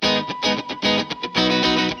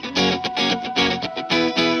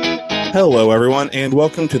Hello, everyone, and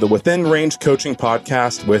welcome to the Within Range Coaching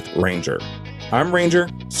Podcast with Ranger. I'm Ranger,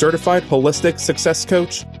 certified holistic success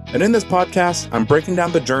coach, and in this podcast, I'm breaking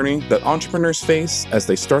down the journey that entrepreneurs face as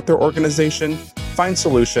they start their organization, find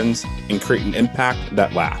solutions, and create an impact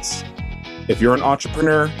that lasts. If you're an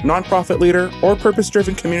entrepreneur, nonprofit leader, or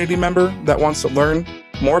purpose-driven community member that wants to learn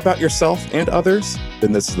more about yourself and others,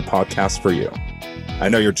 then this is the podcast for you. I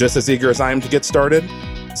know you're just as eager as I am to get started,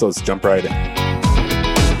 so let's jump right in.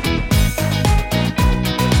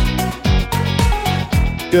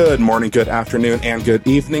 Good morning, good afternoon, and good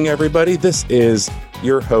evening, everybody. This is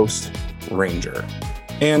your host, Ranger.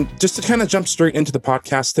 And just to kind of jump straight into the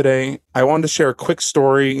podcast today, I wanted to share a quick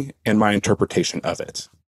story and my interpretation of it.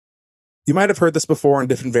 You might have heard this before in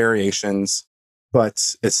different variations,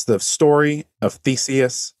 but it's the story of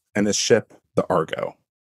Theseus and his ship, the Argo.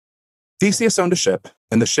 Theseus owned a ship,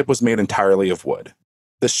 and the ship was made entirely of wood.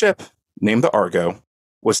 The ship, named the Argo,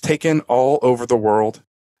 was taken all over the world.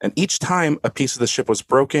 And each time a piece of the ship was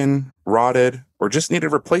broken, rotted, or just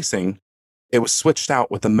needed replacing, it was switched out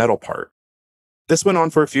with a metal part. This went on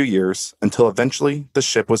for a few years until eventually the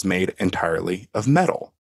ship was made entirely of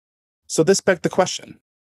metal. So this begged the question,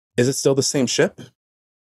 is it still the same ship?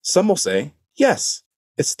 Some will say, yes,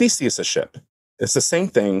 it's Theseus' ship. It's the same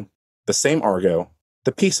thing, the same Argo.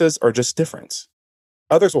 The pieces are just different.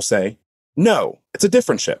 Others will say, no, it's a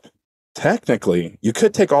different ship. Technically, you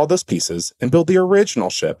could take all those pieces and build the original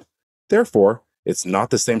ship. Therefore, it's not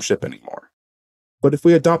the same ship anymore. But if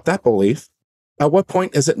we adopt that belief, at what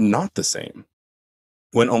point is it not the same?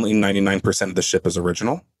 When only 99% of the ship is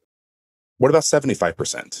original? What about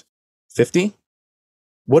 75%? 50?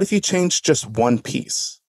 What if you changed just one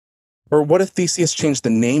piece? Or what if Theseus changed the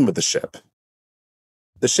name of the ship?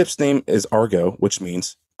 The ship's name is Argo, which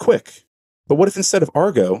means quick. But what if instead of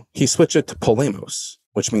Argo, he switched it to Polemos,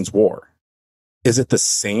 which means war? Is it the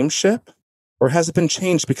same ship, or has it been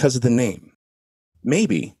changed because of the name?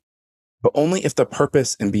 Maybe, but only if the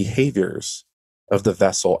purpose and behaviors of the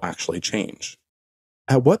vessel actually change.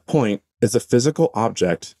 At what point is a physical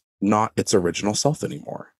object not its original self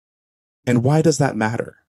anymore? And why does that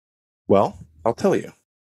matter? Well, I'll tell you.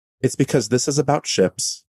 It's because this is about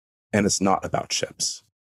ships, and it's not about ships.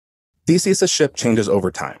 Theseus' ship changes over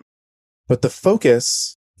time, but the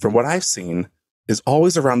focus, from what I've seen, is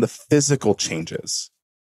always around the physical changes.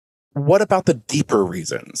 What about the deeper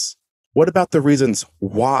reasons? What about the reasons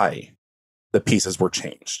why the pieces were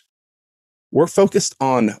changed? We're focused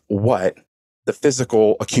on what the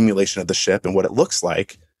physical accumulation of the ship and what it looks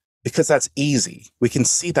like, because that's easy. We can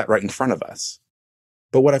see that right in front of us.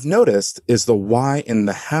 But what I've noticed is the why and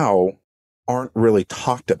the how aren't really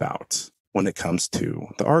talked about when it comes to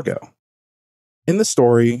the Argo. In the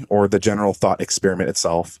story, or the general thought experiment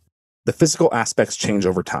itself, the physical aspects change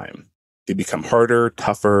over time. They become harder,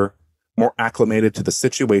 tougher, more acclimated to the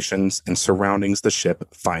situations and surroundings the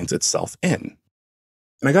ship finds itself in.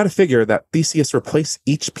 And I got to figure that Theseus replaced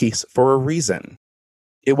each piece for a reason.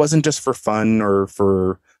 It wasn't just for fun or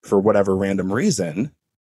for whatever random reason.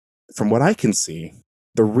 From what I can see,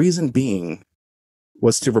 the reason being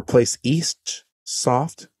was to replace each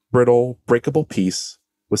soft, brittle, breakable piece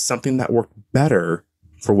with something that worked better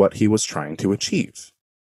for what he was trying to achieve.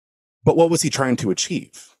 But what was he trying to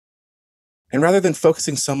achieve? And rather than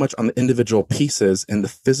focusing so much on the individual pieces and the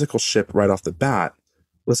physical ship right off the bat,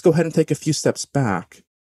 let's go ahead and take a few steps back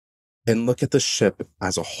and look at the ship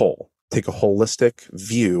as a whole. Take a holistic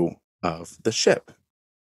view of the ship.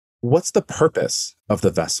 What's the purpose of the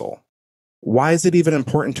vessel? Why is it even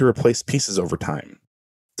important to replace pieces over time?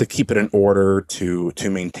 To keep it in order, to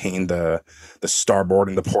maintain the starboard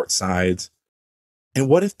and the port sides? And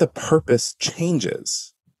what if the purpose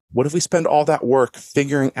changes? What if we spend all that work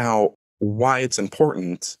figuring out why it's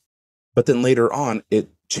important, but then later on it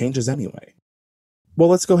changes anyway? Well,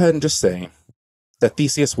 let's go ahead and just say that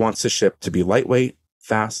Theseus wants his ship to be lightweight,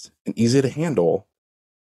 fast, and easy to handle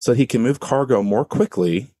so that he can move cargo more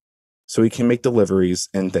quickly, so he can make deliveries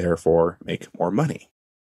and therefore make more money.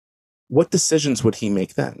 What decisions would he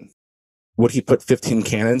make then? Would he put 15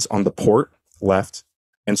 cannons on the port, left,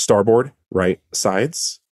 and starboard, right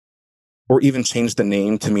sides? Or even change the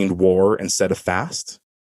name to mean war instead of fast?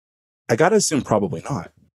 I gotta assume probably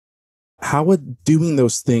not. How would doing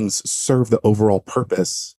those things serve the overall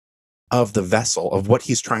purpose of the vessel, of what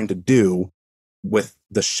he's trying to do with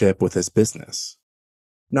the ship, with his business?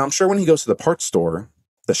 Now, I'm sure when he goes to the parts store,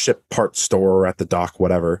 the ship parts store, or at the dock,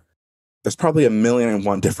 whatever, there's probably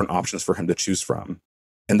 1,000,001 different options for him to choose from.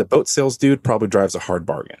 And the boat sales dude probably drives a hard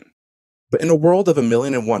bargain. But in a world of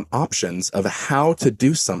 1,000,001 options of how to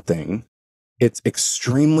do something, it's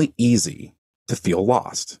extremely easy to feel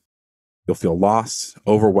lost. You'll feel lost,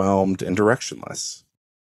 overwhelmed, and directionless.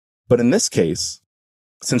 But in this case,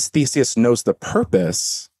 since Theseus knows the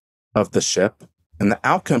purpose of the ship and the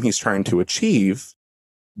outcome he's trying to achieve,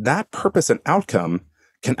 that purpose and outcome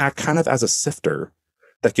can act kind of as a sifter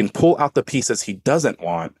that can pull out the pieces he doesn't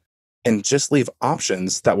want and just leave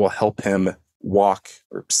options that will help him walk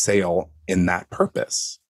or sail in that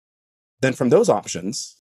purpose. Then from those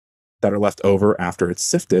options that are left over after it's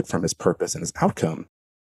sifted from his purpose and his outcome,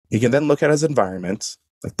 he can then look at his environment,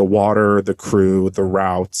 like the water, the crew, the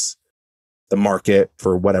routes, the market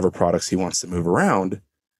for whatever products he wants to move around,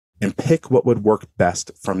 and pick what would work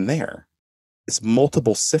best from there. It's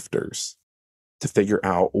multiple sifters to figure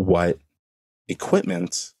out what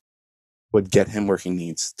equipment would get him where he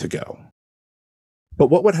needs to go. But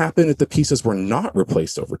what would happen if the pieces were not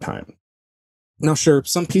replaced over time? Now, sure,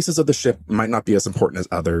 some pieces of the ship might not be as important as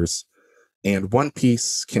others, and one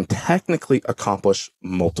piece can technically accomplish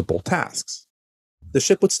multiple tasks. The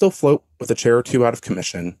ship would still float with a chair or two out of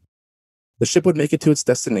commission. The ship would make it to its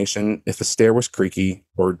destination if a stair was creaky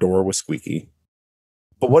or a door was squeaky.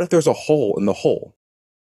 But what if there's a hole in the hull?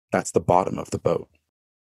 That's the bottom of the boat.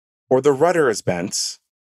 Or the rudder is bent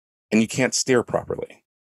and you can't steer properly.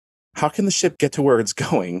 How can the ship get to where it's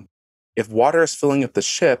going if water is filling up the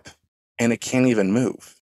ship and it can't even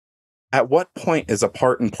move? At what point is a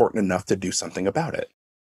part important enough to do something about it?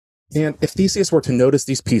 And if Theseus were to notice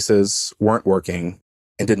these pieces weren't working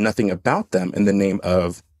and did nothing about them in the name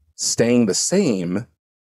of staying the same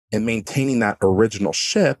and maintaining that original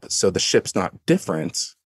ship so the ship's not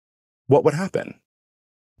different, what would happen?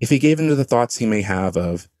 If he gave into the thoughts he may have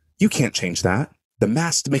of, you can't change that, the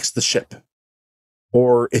mast makes the ship.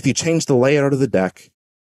 Or if you change the layout of the deck,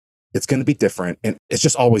 it's going to be different and it's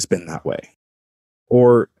just always been that way.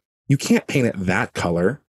 Or you can't paint it that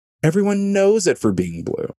color, everyone knows it for being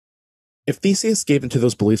blue. If Theseus gave into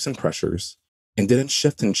those beliefs and pressures and didn't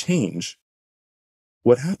shift and change,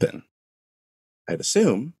 what happened? I'd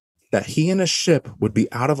assume that he and his ship would be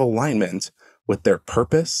out of alignment with their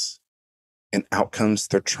purpose and outcomes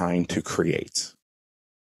they're trying to create.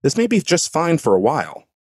 This may be just fine for a while,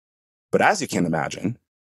 but as you can imagine,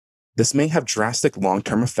 this may have drastic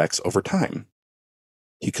long-term effects over time.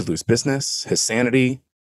 He could lose business, his sanity,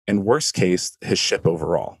 and worst case, his ship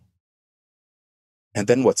overall. And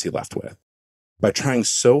then what's he left with? By trying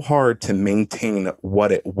so hard to maintain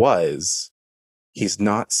what it was, he's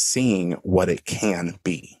not seeing what it can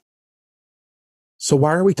be. So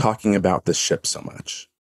why are we talking about this ship so much?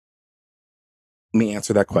 Let me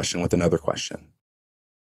answer that question with another question.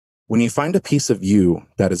 When you find a piece of you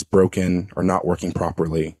that is broken or not working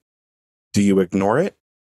properly, do you ignore it?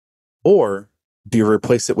 Or do you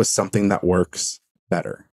replace it with something that works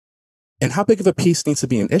better? And how big of a piece needs to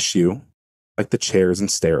be an issue, like the chairs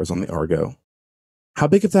and stairs on the Argo? How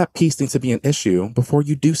big of that piece needs to be an issue before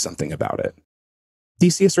you do something about it?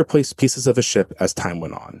 Theseus replaced pieces of a ship as time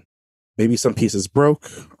went on. Maybe some pieces broke,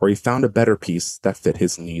 or he found a better piece that fit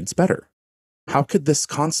his needs better. How could this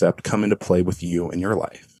concept come into play with you in your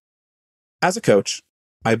life? As a coach,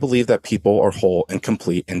 I believe that people are whole and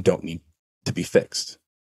complete and don't need to be fixed.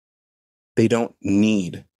 They don't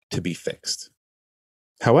need to be fixed.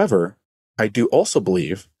 However, I do also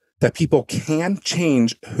believe that people can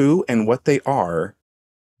change who and what they are,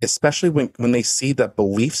 especially when they see that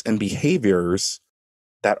beliefs and behaviors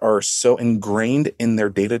that are so ingrained in their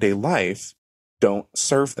day-to-day life don't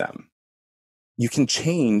serve them. You can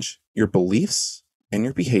change your beliefs and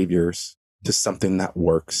your behaviors to something that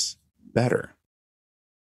works better.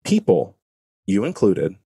 People, you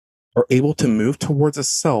included, are able to move towards a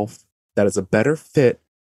self that is a better fit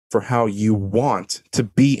for how you want to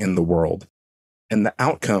be in the world and the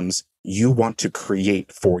outcomes you want to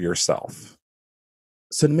create for yourself.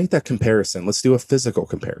 So to make that comparison, let's do a physical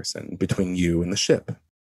comparison between you and the ship.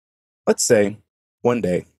 Let's say one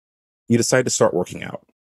day you decide to start working out.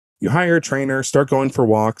 You hire a trainer, start going for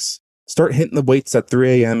walks, start hitting the weights at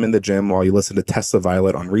 3 a.m. in the gym while you listen to Test the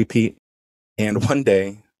Violet on repeat. And one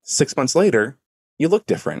day, 6 months later, you look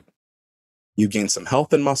different. You gain some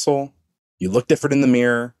health and muscle, you look different in the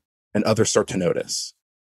mirror, and others start to notice.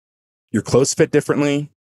 Your clothes fit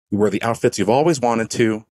differently, you wear the outfits you've always wanted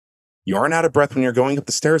to, you aren't out of breath when you're going up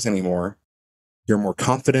the stairs anymore, you're more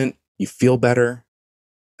confident, you feel better,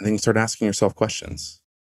 and then you start asking yourself questions.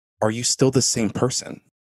 Are you still the same person?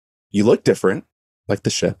 You look different, like the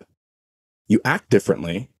ship. You act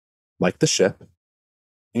differently, like the ship.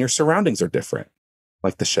 And your surroundings are different,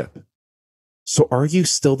 like the ship. So are you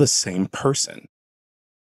still the same person?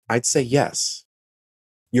 I'd say yes.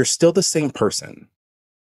 You're still the same person.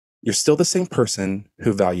 You're still the same person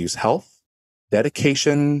who values health,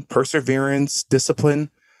 dedication, perseverance,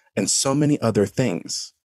 discipline, and so many other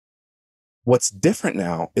things. What's different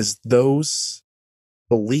now is those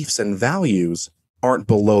beliefs and values aren't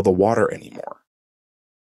below the water anymore.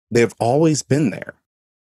 They've always been there.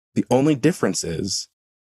 The only difference is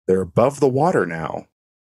they're above the water now,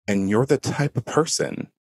 and you're the type of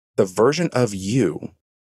person, the version of you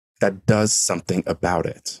that does something about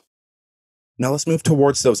it. Now let's move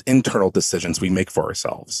towards those internal decisions we make for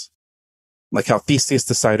ourselves. Like how Theseus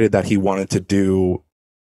decided that he wanted to do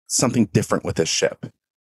something different with his ship,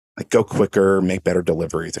 like go quicker, make better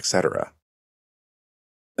deliveries, etc.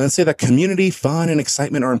 And let's say that community, fun, and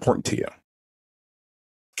excitement are important to you.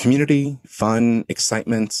 Community, fun,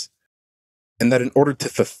 excitement, and that in order to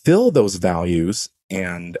fulfill those values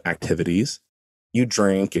and activities, you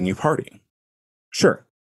drink and you party. Sure,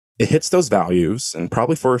 it hits those values, and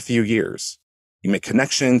probably for a few years. You make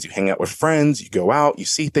connections, you hang out with friends, you go out, you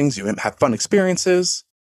see things, you have fun experiences.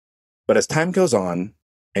 But as time goes on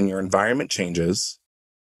and your environment changes,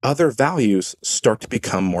 other values start to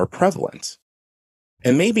become more prevalent.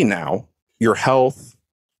 And maybe now your health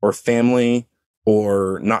or family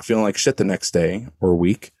or not feeling like shit the next day or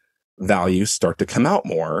week values start to come out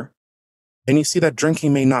more. And you see that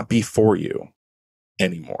drinking may not be for you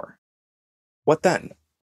anymore. What then?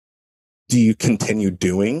 Do you continue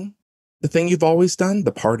doing the thing you've always done?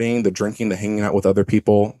 The partying, the drinking, the hanging out with other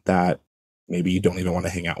people that maybe you don't even want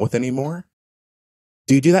to hang out with anymore?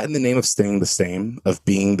 Do you do that in the name of staying the same, of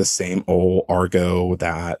being the same old Argo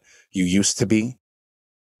that you used to be?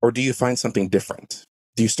 Or do you find something different?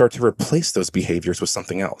 Do you start to replace those behaviors with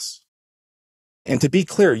something else? And to be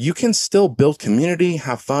clear, you can still build community,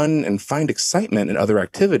 have fun, and find excitement in other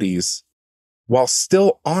activities while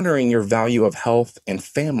still honoring your value of health and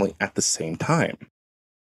family at the same time.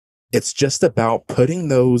 It's just about putting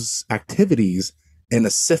those activities in a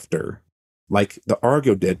sifter, like the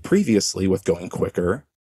Argo did previously with going quicker,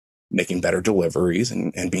 making better deliveries,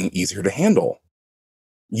 and being easier to handle.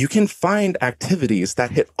 You can find activities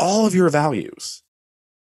that hit all of your values.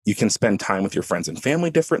 You can spend time with your friends and family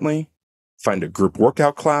differently, find a group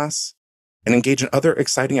workout class, and engage in other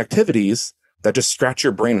exciting activities that just scratch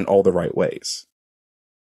your brain in all the right ways.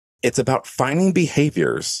 It's about finding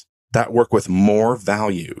behaviors that work with more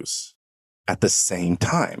values at the same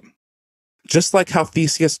time. Just like how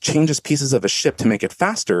Theseus changes pieces of a ship to make it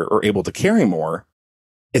faster or able to carry more,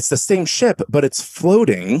 it's the same ship, but it's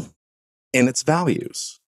floating in its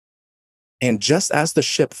values. And just as the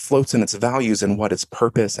ship floats in its values and what its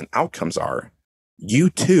purpose and outcomes are, you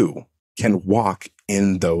too can walk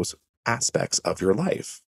in those aspects of your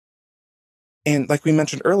life. And like we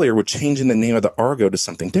mentioned earlier, with changing the name of the Argo to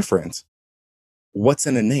something different, what's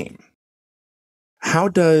in a name? How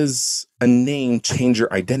does a name change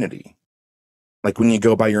your identity? Like when you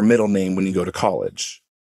go by your middle name when you go to college,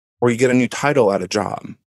 or you get a new title at a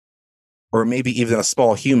job, or maybe even a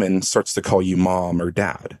small human starts to call you mom or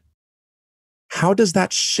dad. How does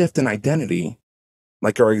that shift in identity,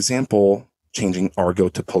 like our example, changing Argo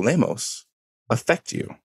to Polemos, affect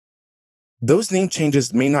you? Those name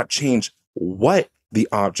changes may not change what the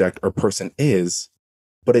object or person is,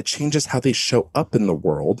 but it changes how they show up in the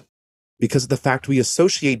world because of the fact we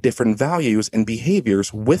associate different values and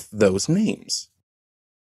behaviors with those names.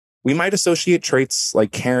 We might associate traits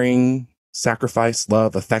like caring, sacrifice,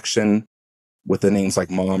 love, affection with the names like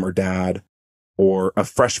mom or dad, or a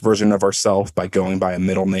fresh version of ourselves by going by a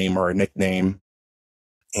middle name or a nickname,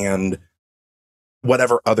 and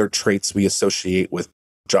whatever other traits we associate with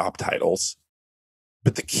job titles.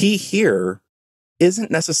 But the key here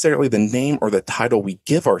isn't necessarily the name or the title we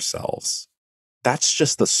give ourselves. That's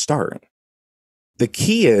just the start. The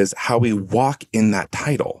key is how we walk in that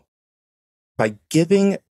title. By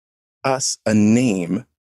giving us a name,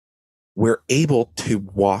 we're able to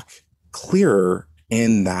walk clearer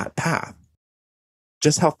in that path.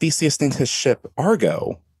 Just how Theseus named his ship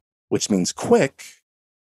Argo, which means quick,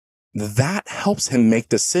 that helps him make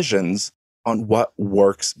decisions on what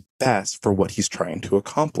works best for what he's trying to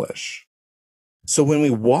accomplish. So when we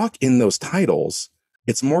walk in those titles,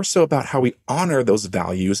 it's more so about how we honor those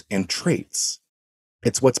values and traits.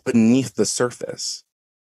 It's what's beneath the surface.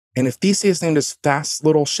 And if Theseus named his fast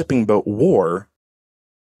little shipping boat War,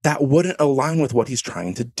 that wouldn't align with what he's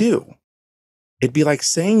trying to do. It'd be like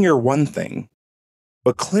saying you're one thing,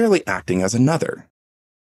 but clearly acting as another.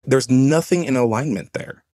 There's nothing in alignment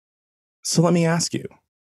there. So let me ask you,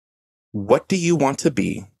 what do you want to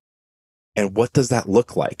be, and what does that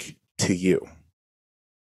look like to you?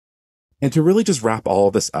 And to really just wrap all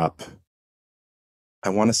of this up, I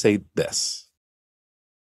want to say this.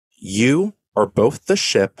 You are both the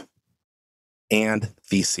ship and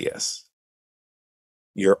Theseus.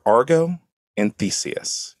 You're Argo and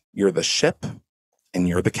Theseus. You're the ship and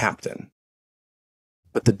you're the captain.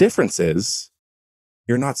 But the difference is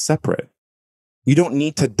you're not separate. You don't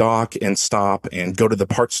need to dock and stop and go to the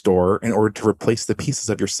parts store in order to replace the pieces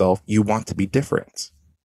of yourself you want to be different.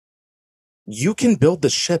 You can build the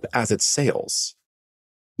ship as it sails.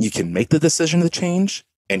 You can make the decision to change,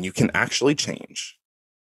 and you can actually change.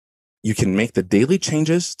 You can make the daily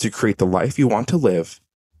changes to create the life you want to live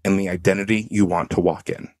and the identity you want to walk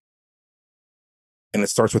in. And it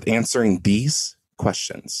starts with answering these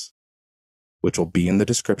questions, which will be in the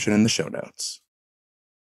description in the show notes.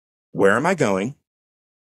 Where am I going?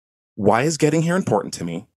 Why is getting here important to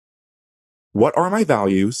me? What are my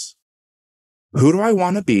values? Who do I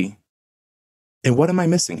want to be? And what am I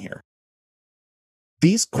missing here?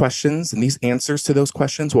 These questions and these answers to those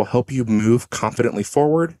questions will help you move confidently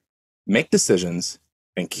forward, make decisions,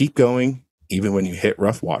 and keep going even when you hit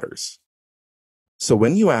rough waters. So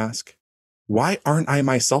when you ask, why aren't I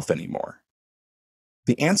myself anymore?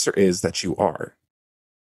 The answer is that you are.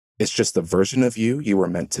 It's just the version of you were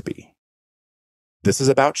meant to be. This is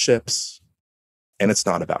about ships, and it's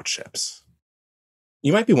not about ships.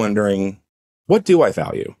 You might be wondering, what do I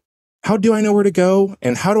value? How do I know where to go?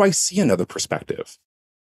 And how do I see another perspective?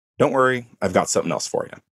 Don't worry, I've got something else for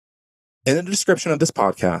you. In the description of this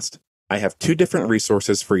podcast, I have 2 different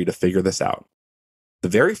resources for you to figure this out. The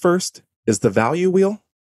very first is the value wheel.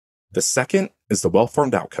 The second is the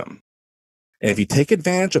well-formed outcome. And if you take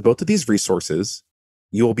advantage of both of these resources,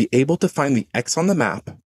 you will be able to find the X on the map,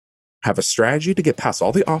 have a strategy to get past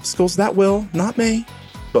all the obstacles that will, not may,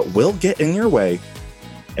 but will get in your way,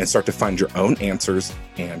 and start to find your own answers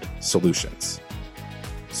and solutions.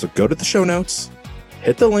 So go to the show notes,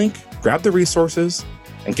 hit the link, grab the resources,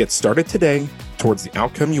 and get started today towards the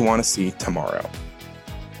outcome you want to see tomorrow.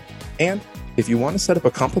 And if you want to set up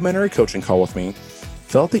a complimentary coaching call with me,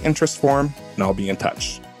 fill out the interest form and I'll be in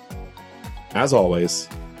touch. As always,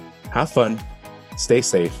 have fun, stay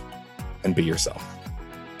safe, and be yourself.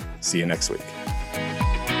 See you next week.